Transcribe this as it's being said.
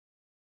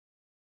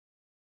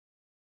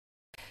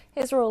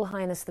His Royal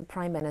Highness the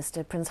Prime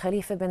Minister Prince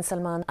Khalifa bin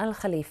Salman Al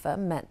Khalifa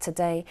met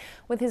today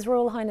with His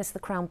Royal Highness the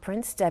Crown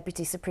Prince,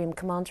 Deputy Supreme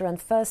Commander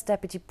and First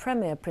Deputy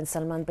Premier Prince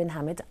Salman bin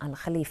Hamad Al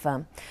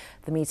Khalifa.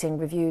 The meeting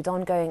reviewed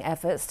ongoing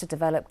efforts to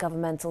develop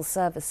governmental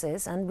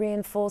services and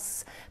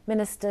reinforce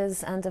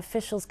ministers' and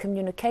officials'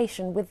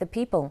 communication with the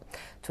people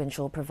to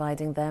ensure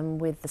providing them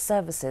with the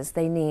services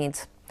they need.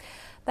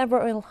 Their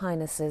Royal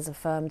Highnesses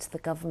affirmed the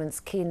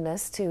government's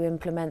keenness to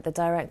implement the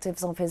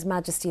directives of His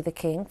Majesty the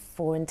King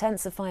for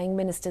intensifying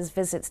ministers'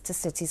 visits to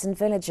cities and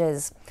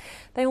villages.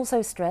 They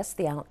also stressed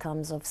the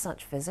outcomes of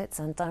such visits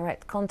and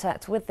direct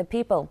contact with the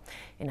people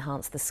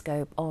enhance the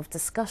scope of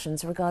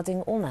discussions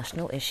regarding all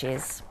national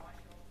issues.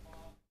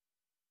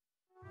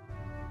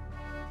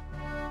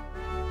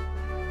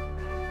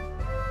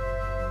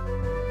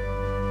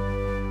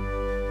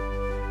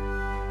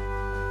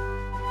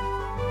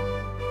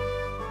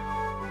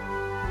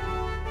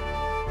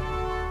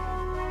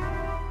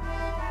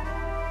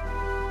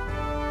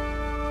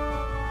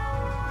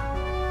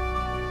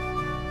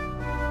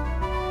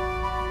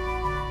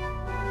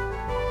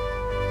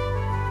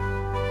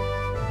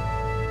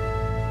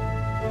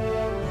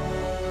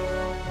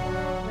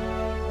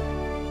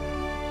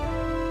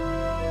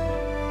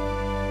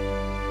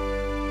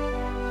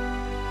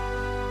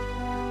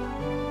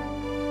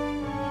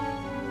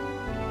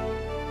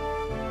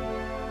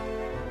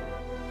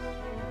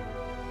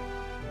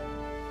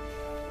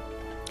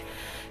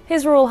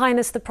 His Royal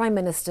Highness the Prime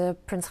Minister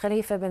Prince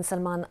Khalifa bin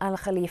Salman Al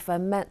Khalifa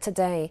met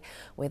today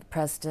with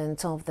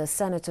President of the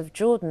Senate of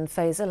Jordan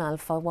Faisal Al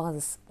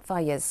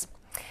Fayez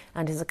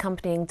and his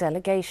accompanying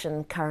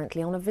delegation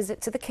currently on a visit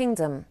to the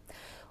kingdom.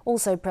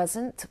 Also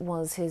present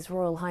was His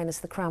Royal Highness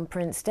the Crown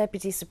Prince,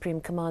 Deputy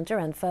Supreme Commander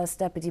and First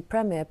Deputy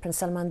Premier Prince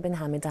Salman bin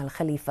Hamad Al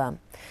Khalifa.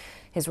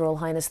 His Royal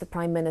Highness the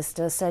Prime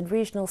Minister said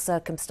regional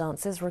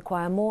circumstances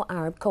require more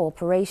Arab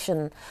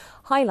cooperation,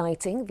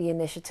 highlighting the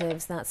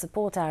initiatives that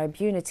support Arab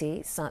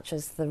unity, such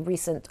as the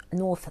recent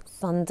North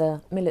Thunder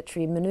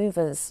military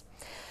manoeuvres.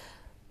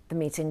 The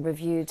meeting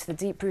reviewed the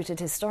deep-rooted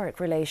historic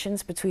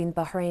relations between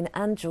Bahrain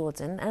and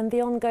Jordan and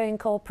the ongoing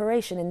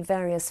cooperation in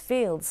various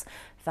fields,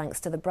 thanks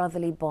to the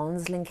brotherly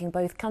bonds linking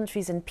both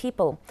countries and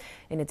people,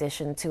 in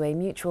addition to a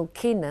mutual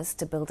keenness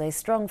to build a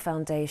strong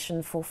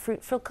foundation for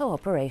fruitful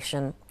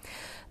cooperation.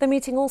 The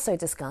meeting also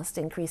discussed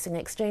increasing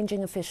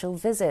exchanging official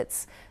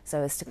visits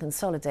so as to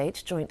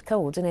consolidate joint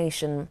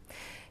coordination.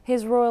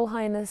 His Royal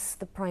Highness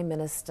the Prime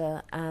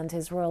Minister and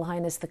His Royal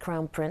Highness the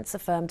Crown Prince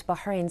affirmed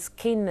Bahrain's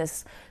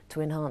keenness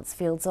to enhance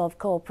fields of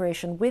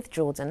cooperation with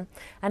Jordan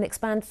and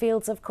expand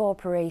fields of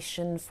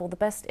cooperation for the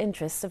best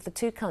interests of the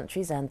two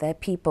countries and their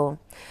people.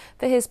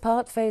 For his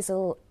part,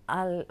 Faisal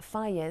Al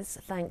Fayez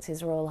thanked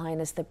His Royal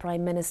Highness the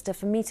Prime Minister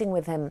for meeting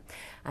with him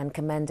and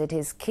commended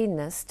his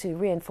keenness to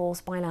reinforce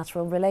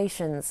bilateral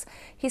relations.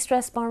 He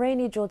stressed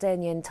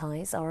Bahraini-Jordanian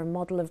ties are a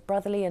model of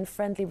brotherly and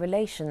friendly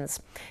relations,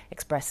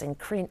 expressing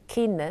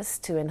keenness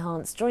to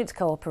enhance joint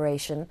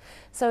cooperation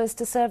so as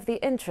to serve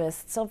the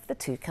interests of the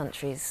two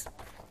countries.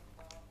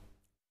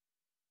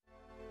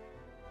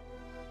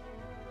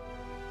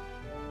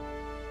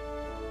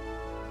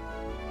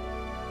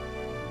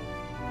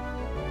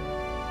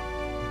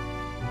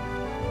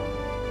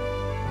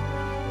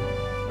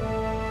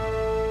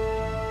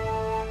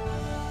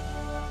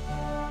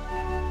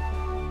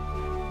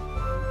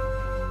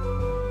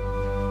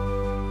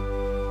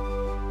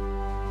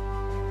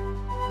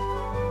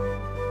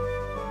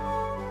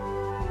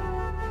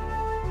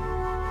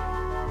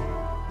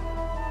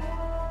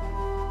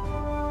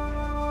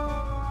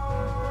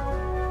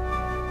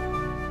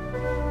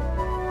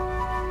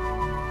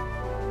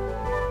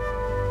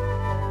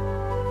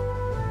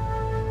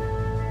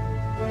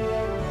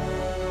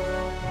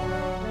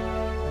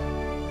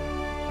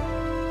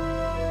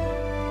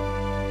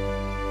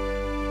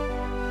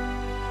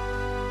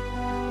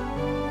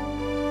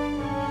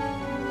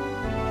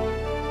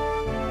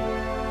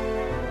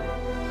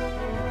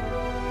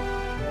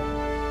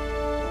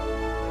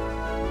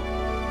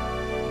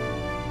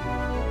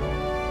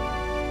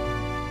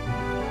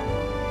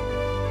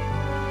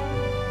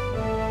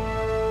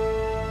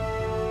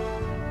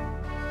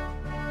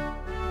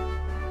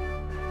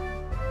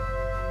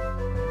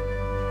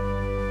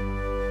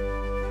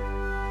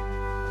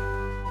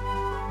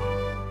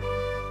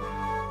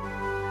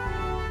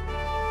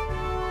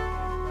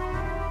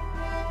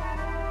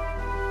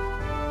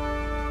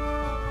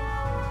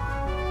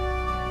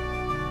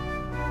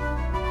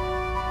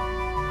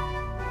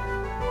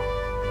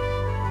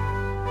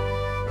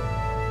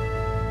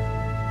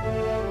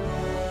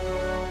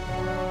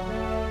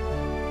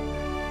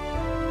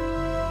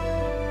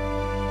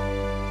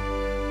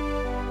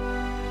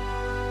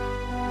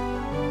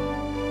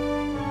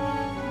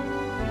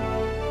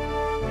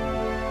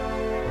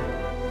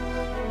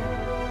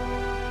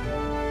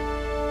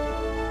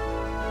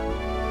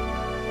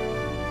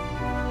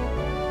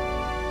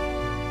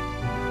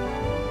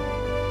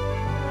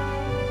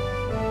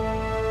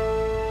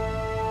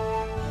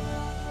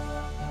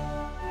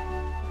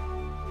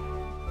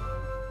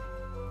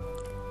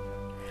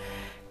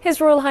 His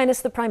Royal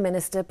Highness the Prime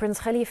Minister, Prince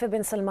Khalifa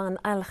bin Salman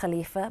Al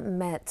Khalifa,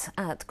 met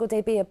at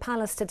Gudaibiya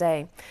Palace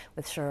today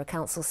with Shura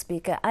Council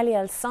Speaker Ali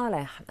Al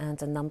Saleh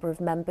and a number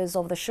of members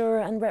of the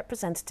Shura and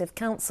Representative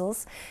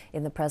Councils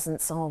in the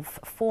presence of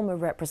former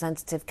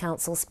Representative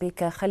Council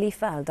Speaker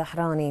Khalifa Al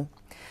Dahrani.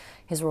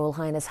 His Royal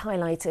Highness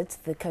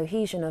highlighted the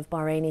cohesion of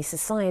Bahraini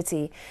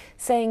society,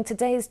 saying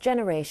today's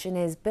generation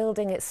is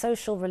building its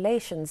social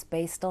relations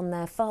based on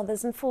their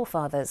fathers and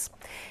forefathers.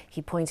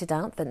 He pointed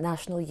out that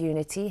national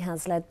unity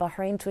has led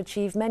Bahrain to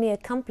achieve many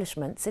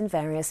accomplishments in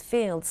various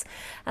fields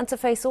and to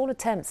face all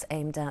attempts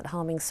aimed at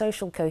harming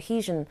social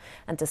cohesion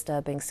and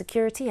disturbing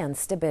security and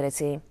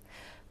stability.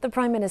 The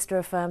Prime Minister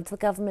affirmed the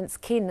government's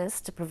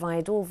keenness to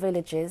provide all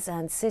villages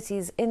and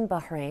cities in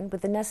Bahrain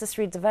with the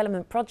necessary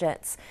development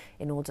projects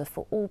in order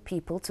for all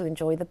people to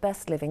enjoy the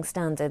best living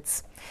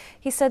standards.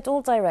 He said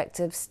all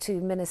directives to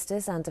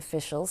ministers and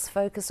officials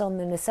focus on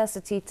the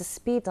necessity to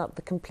speed up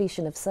the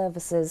completion of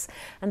services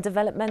and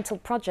developmental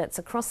projects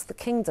across the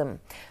kingdom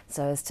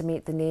so as to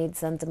meet the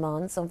needs and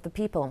demands of the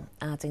people,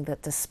 adding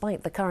that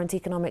despite the current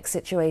economic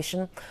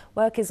situation,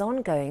 work is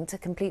ongoing to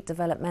complete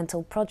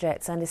developmental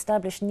projects and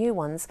establish new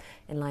ones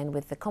in line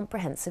with the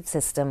comprehensive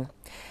system.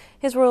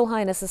 His Royal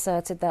Highness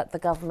asserted that the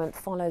government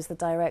follows the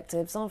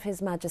directives of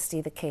His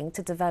Majesty the King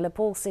to develop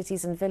all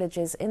cities and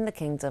villages in the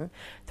kingdom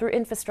through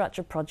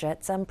infrastructure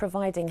projects and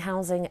providing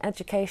housing,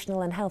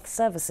 educational and health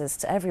services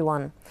to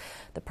everyone.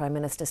 The Prime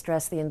Minister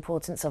stressed the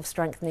importance of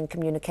strengthening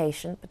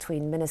communication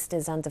between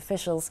ministers and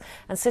officials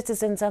and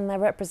citizens and their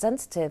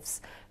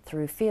representatives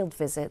through field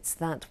visits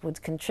that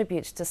would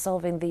contribute to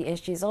solving the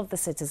issues of the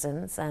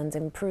citizens and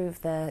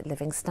improve their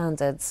living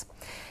standards.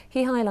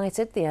 He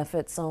highlighted the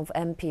efforts of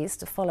MPs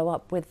to follow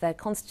up with their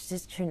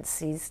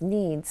constituency's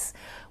needs,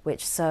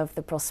 which serve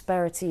the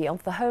prosperity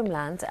of the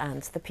homeland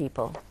and the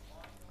people.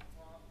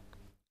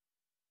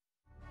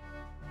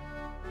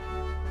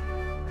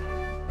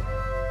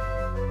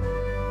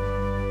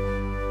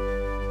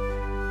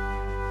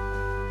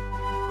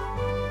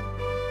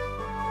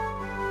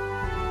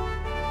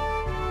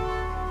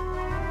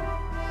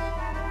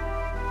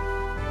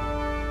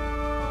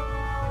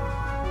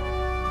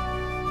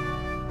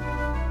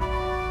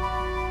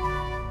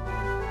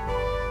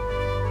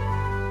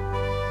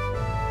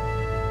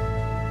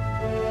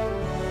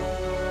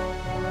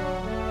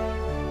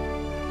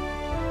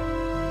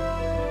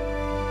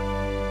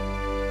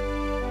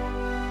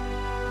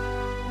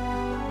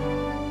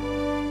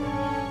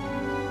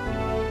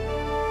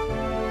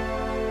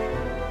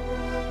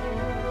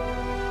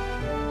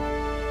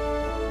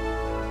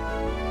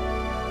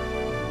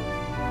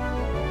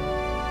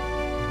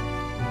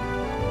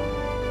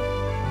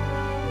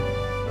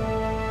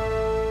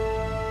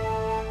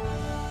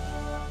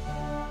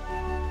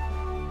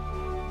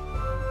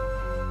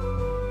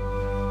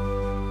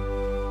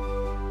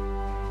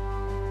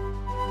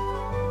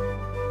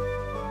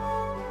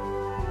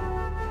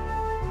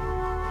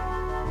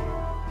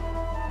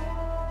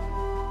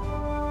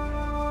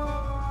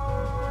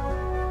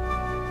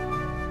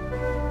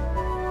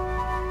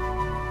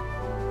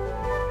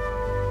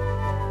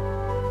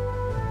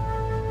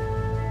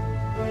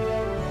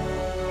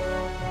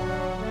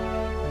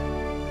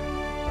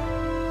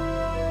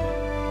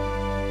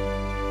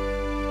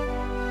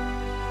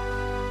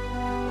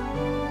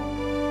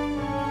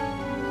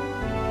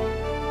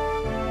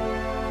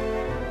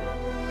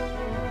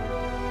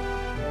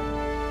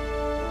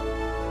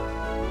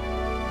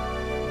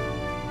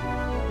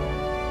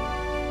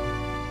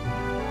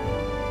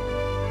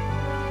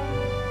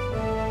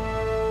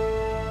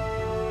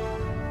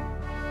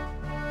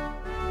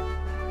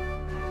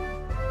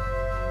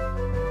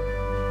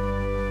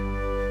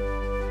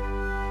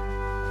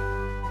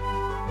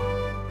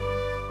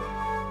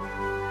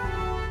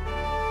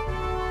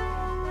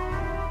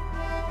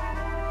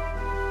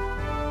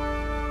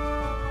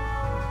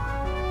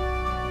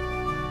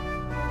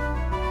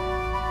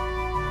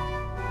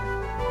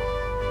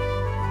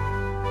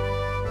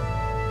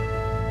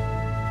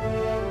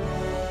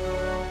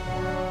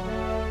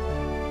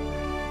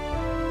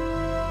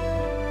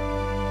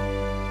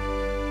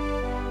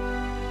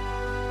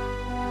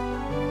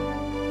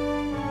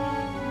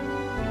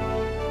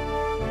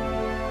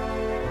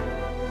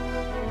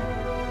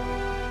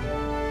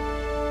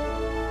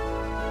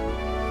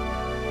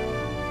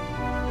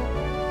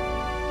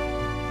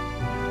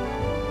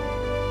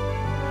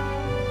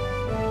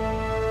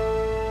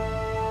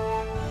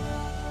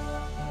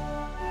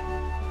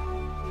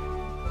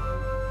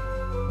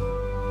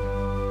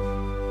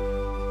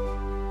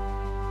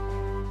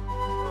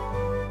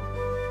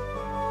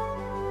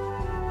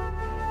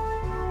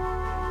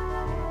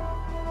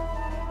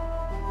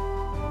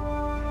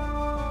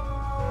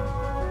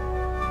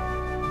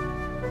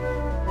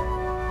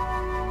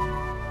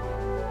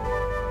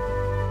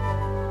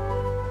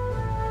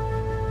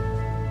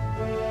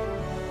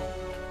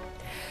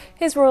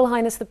 His Royal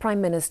Highness the Prime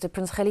Minister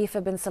Prince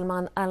Khalifa bin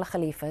Salman Al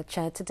Khalifa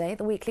chaired today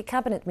the weekly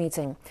cabinet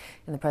meeting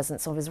in the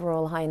presence of His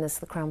Royal Highness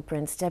the Crown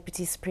Prince,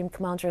 Deputy Supreme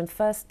Commander and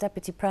First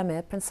Deputy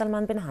Premier Prince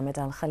Salman bin Hamad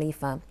Al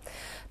Khalifa.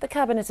 The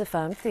cabinet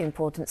affirmed the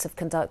importance of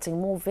conducting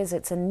more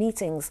visits and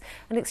meetings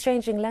and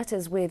exchanging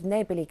letters with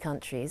neighbourly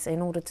countries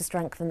in order to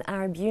strengthen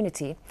Arab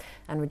unity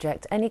and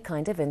reject any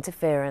kind of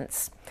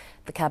interference.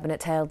 The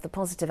cabinet hailed the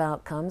positive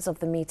outcomes of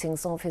the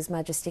meetings of His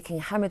Majesty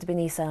King Hamad bin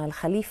Isa Al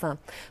Khalifa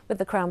with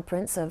the Crown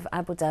Prince of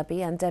Abu Dhabi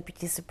and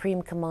Deputy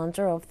Supreme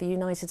Commander of the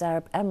United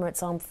Arab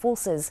Emirates Armed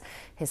Forces,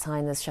 His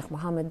Highness Sheikh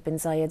Mohammed bin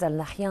Zayed Al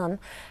Nahyan,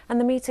 and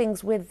the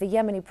meetings with the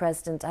Yemeni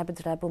President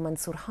Abd Rabbu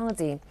Mansour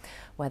Hadi,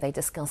 where they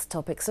discussed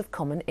topics of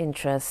common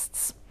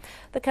interests.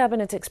 The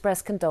cabinet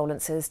expressed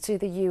condolences to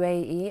the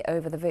UAE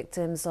over the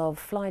victims of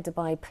Fly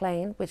Dubai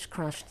plane which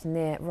crashed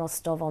near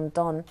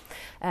Rostov-on-Don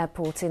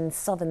airport in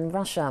southern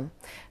Russia.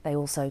 They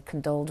also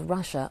condoled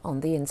Russia on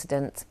the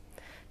incident.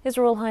 His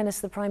Royal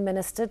Highness the Prime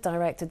Minister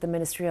directed the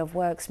Ministry of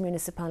Works,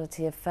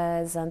 Municipality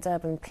Affairs and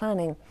Urban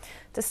Planning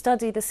to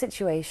study the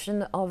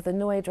situation of the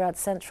Noidrat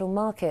Central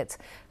Market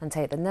and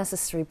take the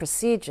necessary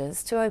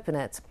procedures to open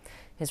it.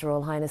 His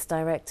Royal Highness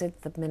directed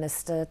the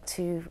Minister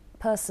to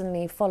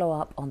personally follow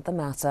up on the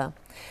matter.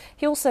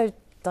 He also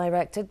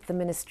directed the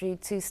ministry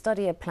to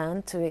study a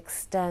plan to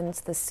extend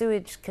the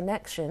sewage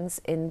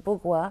connections in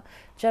Bugwa,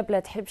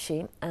 Jeblet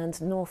Hibshi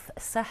and North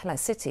Sahla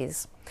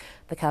cities.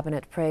 The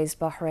cabinet praised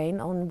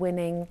Bahrain on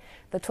winning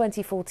the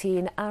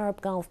 2014 Arab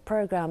Gulf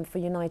Programme for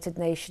United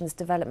Nations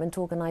Development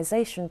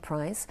Organization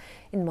Prize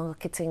in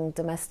marketing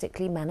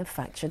domestically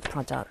manufactured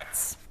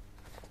products.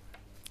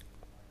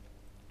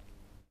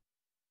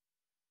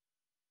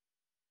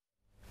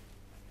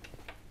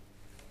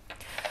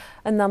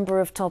 A number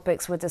of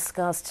topics were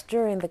discussed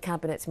during the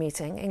cabinet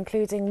meeting,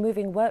 including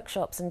moving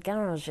workshops and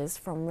garages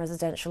from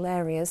residential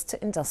areas to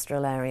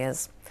industrial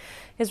areas.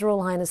 His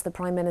Royal Highness the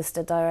Prime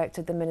Minister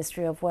directed the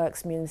Ministry of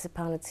Works,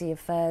 Municipality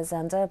Affairs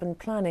and Urban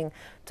Planning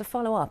to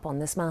follow up on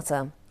this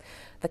matter.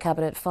 The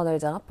cabinet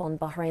followed up on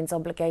Bahrain's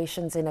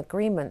obligations in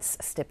agreements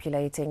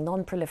stipulating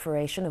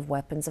non-proliferation of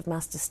weapons of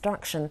mass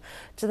destruction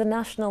to the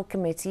National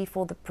Committee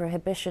for the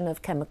Prohibition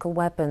of Chemical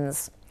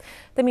Weapons.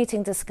 The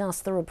meeting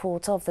discussed the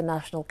report of the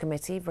National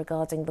Committee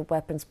regarding the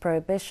weapons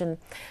prohibition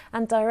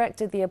and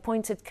directed the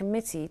appointed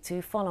committee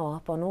to follow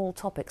up on all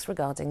topics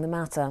regarding the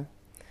matter.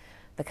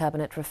 The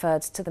cabinet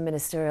referred to the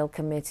Ministerial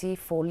Committee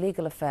for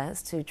Legal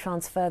Affairs to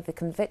transfer the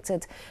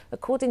convicted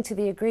according to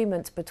the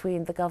agreement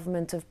between the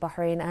government of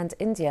Bahrain and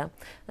India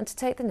and to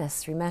take the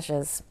necessary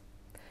measures.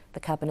 The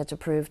cabinet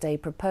approved a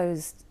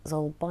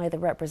proposal by the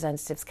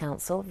Representatives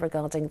Council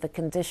regarding the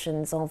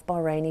conditions of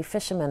Bahraini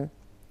fishermen.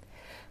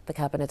 The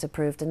cabinet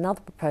approved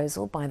another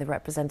proposal by the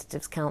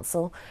Representatives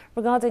Council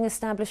regarding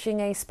establishing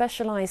a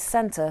specialised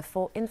centre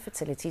for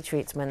infertility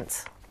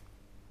treatment.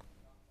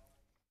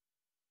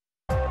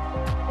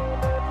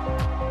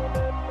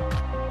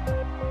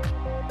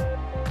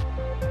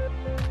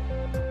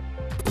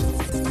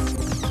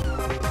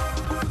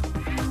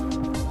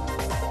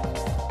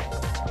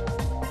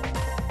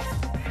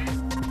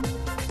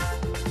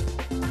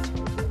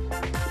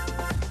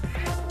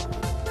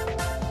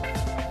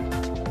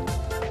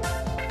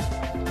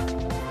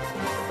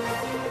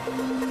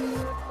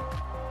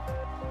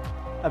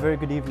 A very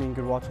good evening.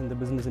 You're watching the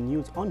business and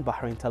news on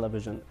Bahrain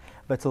television.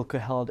 Betelco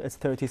held its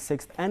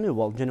 36th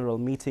annual general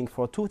meeting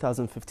for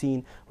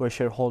 2015, where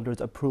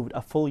shareholders approved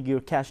a full-year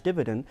cash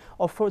dividend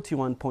of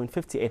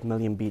 41.58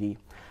 million BD.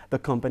 The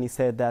company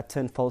said that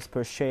 10 fils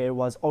per share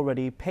was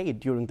already paid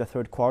during the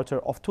third quarter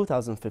of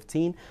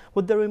 2015,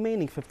 with the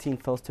remaining 15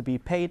 fils to be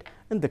paid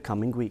in the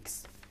coming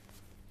weeks.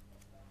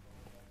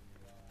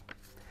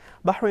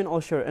 Bahrain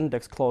All-Share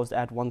Index closed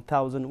at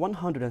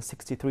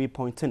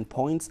 1,163.10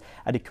 points,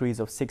 a decrease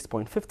of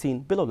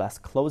 6.15 below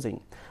last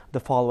closing.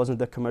 The fall was in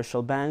the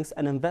commercial banks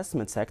and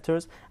investment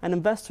sectors, and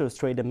investors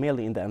traded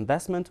mainly in the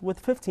investment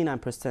with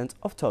 59%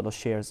 of total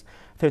shares.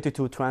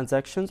 32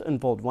 transactions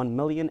involved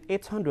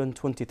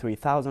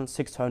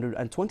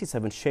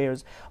 1,823,627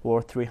 shares,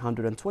 or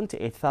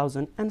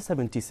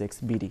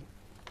 328,076 BD.